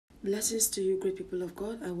Blessings to you, great people of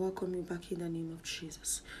God. I welcome you back in the name of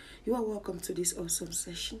Jesus. You are welcome to this awesome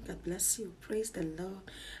session. God bless you. Praise the Lord.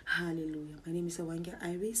 Hallelujah. My name is Awanga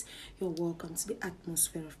Iris. You're welcome to the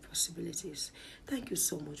atmosphere of possibilities. Thank you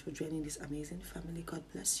so much for joining this amazing family. God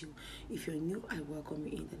bless you. If you're new, I welcome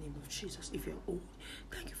you in the name of Jesus. If you're old,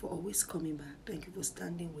 thank you for always coming back. Thank you for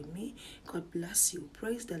standing with me. God bless you.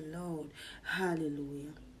 Praise the Lord.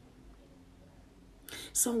 Hallelujah.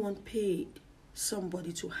 Someone paid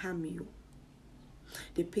somebody to harm you.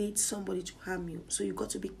 They paid somebody to harm you. So you got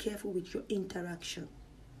to be careful with your interaction.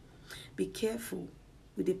 Be careful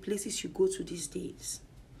with the places you go to these days.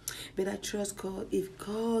 But I trust God. If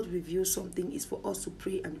God reveals something, it's for us to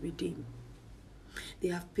pray and redeem. They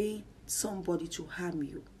have paid somebody to harm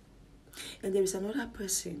you. And there is another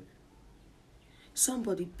person.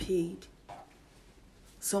 Somebody paid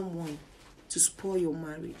someone to spoil your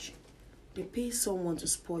marriage. They pay someone to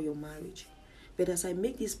spoil your marriage. But as I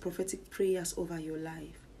make these prophetic prayers over your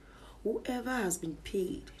life, whoever has been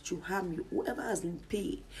paid to harm you, whoever has been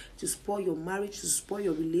paid to spoil your marriage, to spoil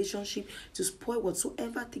your relationship, to spoil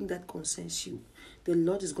whatsoever thing that concerns you, the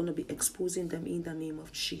Lord is going to be exposing them in the name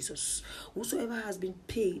of Jesus. Whosoever has been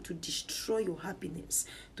paid to destroy your happiness,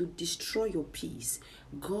 to destroy your peace,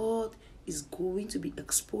 God is going to be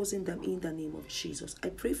exposing them in the name of Jesus. I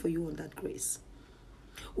pray for you on that grace.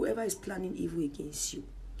 Whoever is planning evil against you,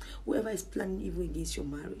 whoever is planning evil against your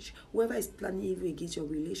marriage, whoever is planning evil against your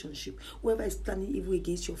relationship, whoever is planning evil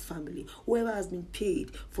against your family, whoever has been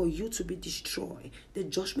paid for you to be destroyed, the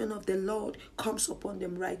judgment of the Lord comes upon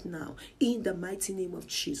them right now in the mighty name of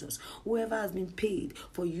Jesus. Whoever has been paid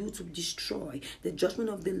for you to destroy, the judgment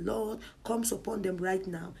of the Lord comes upon them right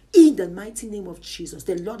now in the mighty name of Jesus.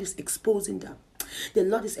 The Lord is exposing them. The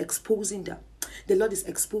Lord is exposing them. The Lord is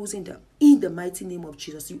exposing them in the mighty name of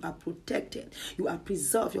Jesus. You are protected. You are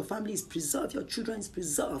preserved. Your family is preserved. Your children is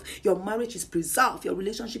preserved. Your marriage is preserved. Your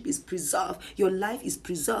relationship is preserved. Your life is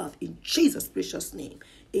preserved in Jesus' precious name.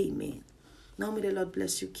 Amen. Now may the Lord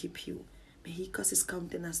bless you, keep you. May He cause His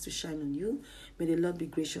countenance to shine on you. May the Lord be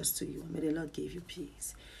gracious to you. May the Lord give you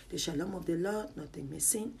peace. The shalom of the Lord, nothing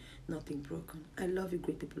missing, nothing broken. I love you,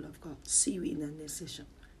 great people of God. See you in the next session.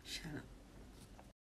 Shalom.